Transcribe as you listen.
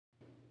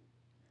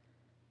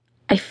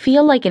I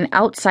feel like an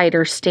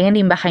outsider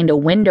standing behind a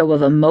window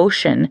of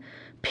emotion,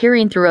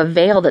 peering through a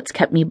veil that's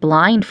kept me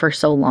blind for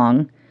so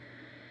long.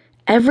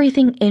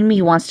 Everything in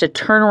me wants to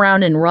turn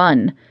around and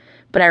run,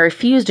 but I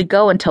refuse to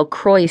go until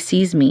Croy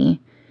sees me.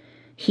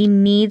 He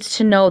needs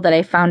to know that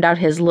I found out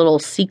his little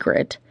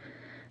secret.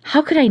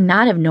 How could I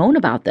not have known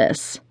about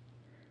this?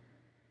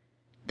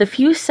 The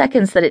few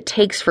seconds that it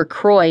takes for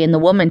Croy and the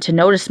woman to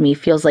notice me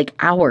feels like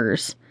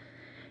hours.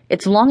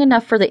 It's long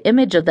enough for the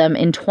image of them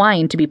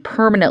entwined to be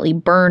permanently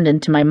burned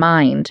into my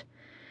mind.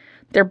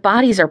 Their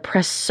bodies are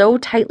pressed so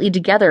tightly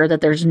together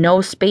that there's no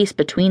space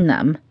between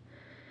them.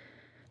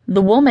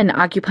 The woman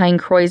occupying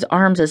Croy's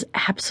arms is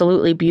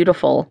absolutely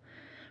beautiful.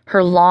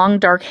 Her long,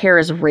 dark hair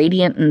is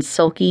radiant and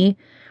silky.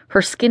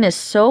 Her skin is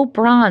so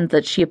bronze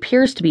that she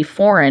appears to be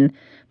foreign,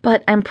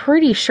 but I'm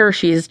pretty sure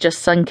she's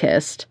just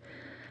sun-kissed.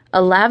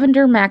 A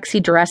lavender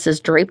maxi dress is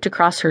draped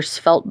across her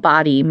svelte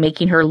body,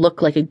 making her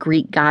look like a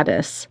Greek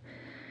goddess.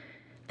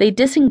 They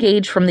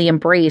disengage from the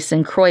embrace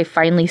and Croy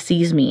finally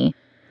sees me.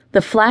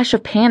 The flash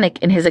of panic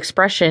in his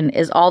expression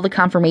is all the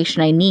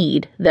confirmation I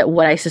need that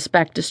what I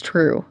suspect is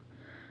true.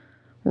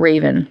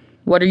 "Raven,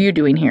 what are you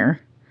doing here?"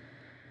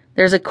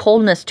 There's a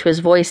coldness to his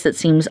voice that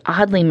seems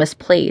oddly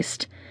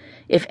misplaced.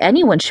 If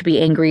anyone should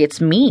be angry, it's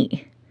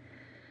me.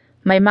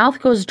 My mouth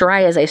goes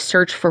dry as I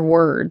search for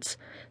words.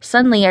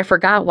 Suddenly, I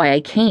forgot why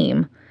I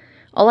came.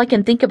 All I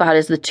can think about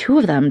is the two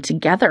of them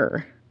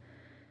together.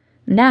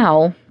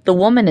 Now, the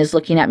woman is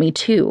looking at me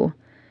too.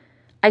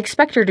 I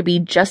expect her to be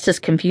just as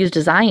confused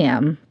as I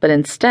am, but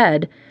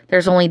instead,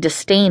 there's only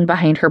disdain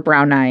behind her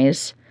brown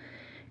eyes.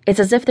 It's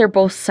as if they're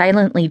both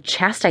silently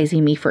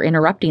chastising me for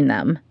interrupting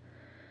them.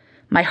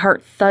 My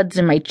heart thuds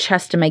in my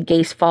chest and my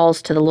gaze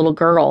falls to the little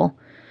girl.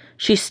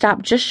 She's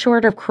stopped just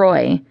short of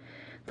Croy.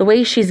 The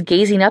way she's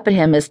gazing up at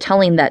him is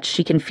telling that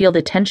she can feel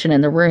the tension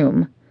in the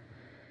room.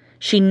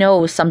 She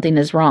knows something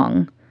is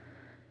wrong.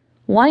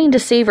 Wanting to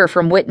save her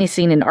from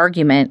witnessing an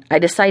argument, I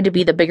decide to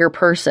be the bigger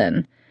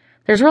person.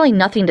 There's really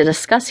nothing to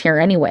discuss here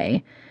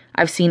anyway.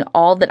 I've seen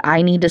all that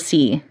I need to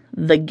see.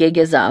 The gig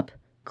is up.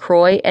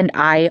 Croy and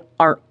I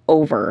are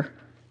over.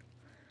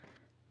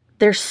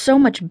 There's so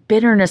much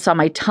bitterness on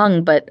my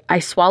tongue, but I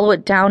swallow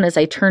it down as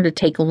I turn to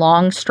take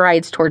long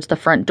strides towards the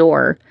front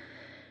door.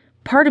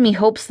 Part of me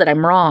hopes that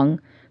I'm wrong,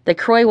 that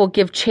Croy will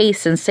give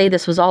chase and say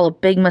this was all a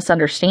big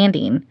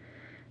misunderstanding.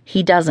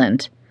 He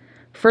doesn't,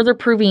 further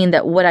proving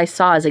that what I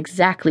saw is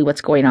exactly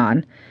what's going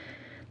on.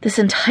 This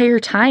entire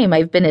time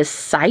I've been his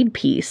side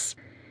piece.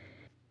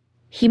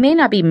 He may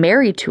not be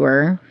married to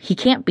her, he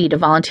can't be to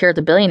volunteer at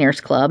the Billionaires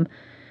Club,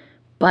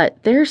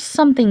 but there's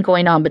something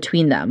going on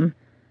between them.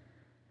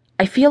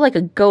 I feel like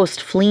a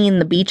ghost fleeing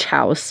the beach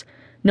house.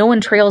 No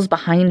one trails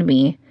behind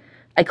me.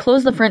 I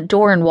close the front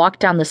door and walk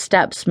down the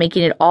steps,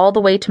 making it all the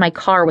way to my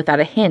car without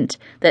a hint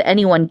that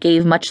anyone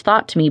gave much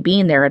thought to me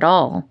being there at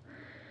all.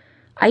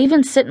 I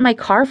even sit in my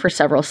car for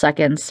several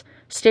seconds,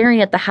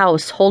 staring at the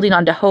house, holding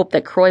on to hope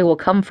that Croy will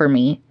come for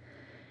me.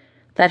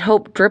 That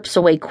hope drips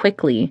away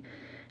quickly,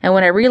 and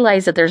when I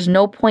realize that there's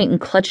no point in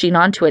clutching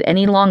onto it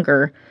any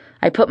longer,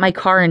 I put my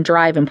car in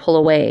drive and pull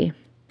away.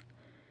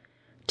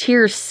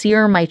 Tears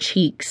sear my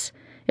cheeks.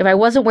 If I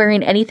wasn't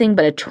wearing anything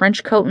but a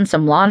trench coat and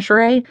some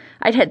lingerie,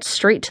 I'd head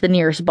straight to the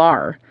nearest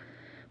bar.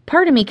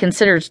 Part of me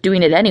considers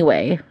doing it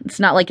anyway. It's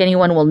not like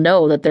anyone will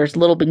know that there's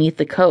little beneath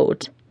the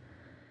coat.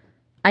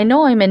 I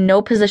know I'm in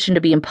no position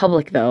to be in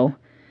public, though.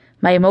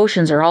 My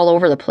emotions are all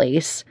over the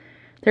place.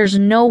 There's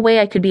no way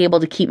I could be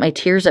able to keep my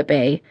tears at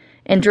bay,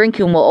 and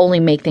drinking will only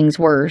make things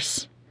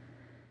worse.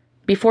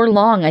 Before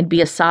long, I'd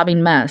be a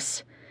sobbing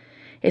mess.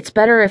 It's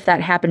better if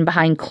that happened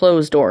behind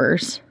closed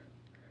doors.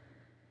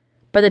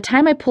 By the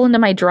time I pull into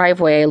my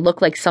driveway, I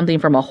look like something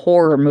from a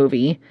horror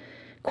movie.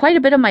 Quite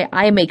a bit of my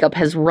eye makeup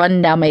has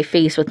run down my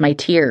face with my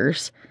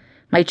tears.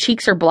 My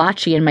cheeks are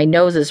blotchy and my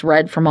nose is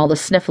red from all the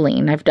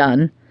sniffling I've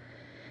done.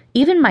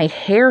 Even my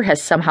hair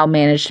has somehow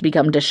managed to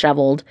become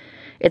disheveled.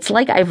 It's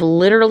like I've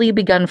literally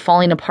begun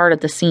falling apart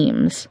at the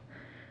seams.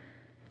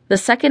 The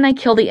second I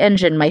kill the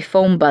engine, my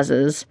phone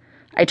buzzes.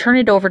 I turn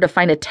it over to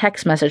find a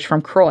text message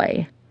from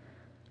Croy.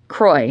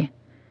 "Croy,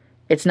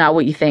 it's not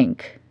what you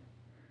think."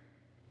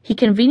 He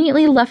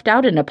conveniently left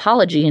out an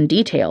apology and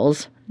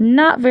details.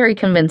 Not very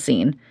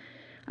convincing.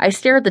 I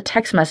stare at the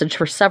text message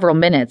for several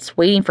minutes,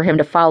 waiting for him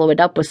to follow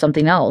it up with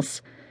something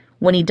else.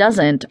 When he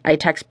doesn't, I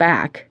text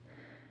back.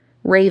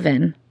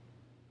 "Raven,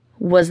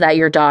 was that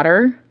your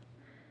daughter?"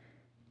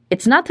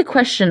 It's not the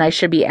question I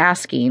should be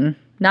asking,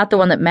 not the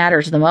one that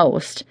matters the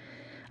most.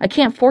 I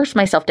can't force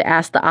myself to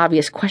ask the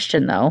obvious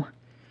question, though.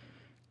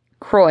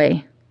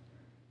 "Croy,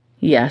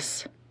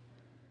 yes."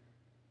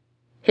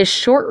 His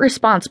short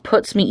response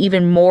puts me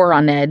even more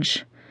on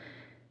edge.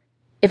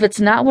 If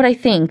it's not what I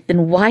think,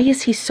 then why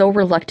is he so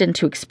reluctant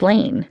to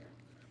explain?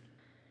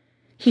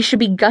 He should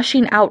be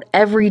gushing out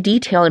every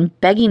detail and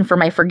begging for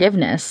my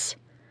forgiveness.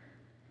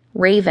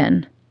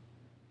 "Raven,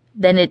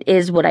 then it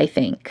is what I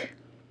think."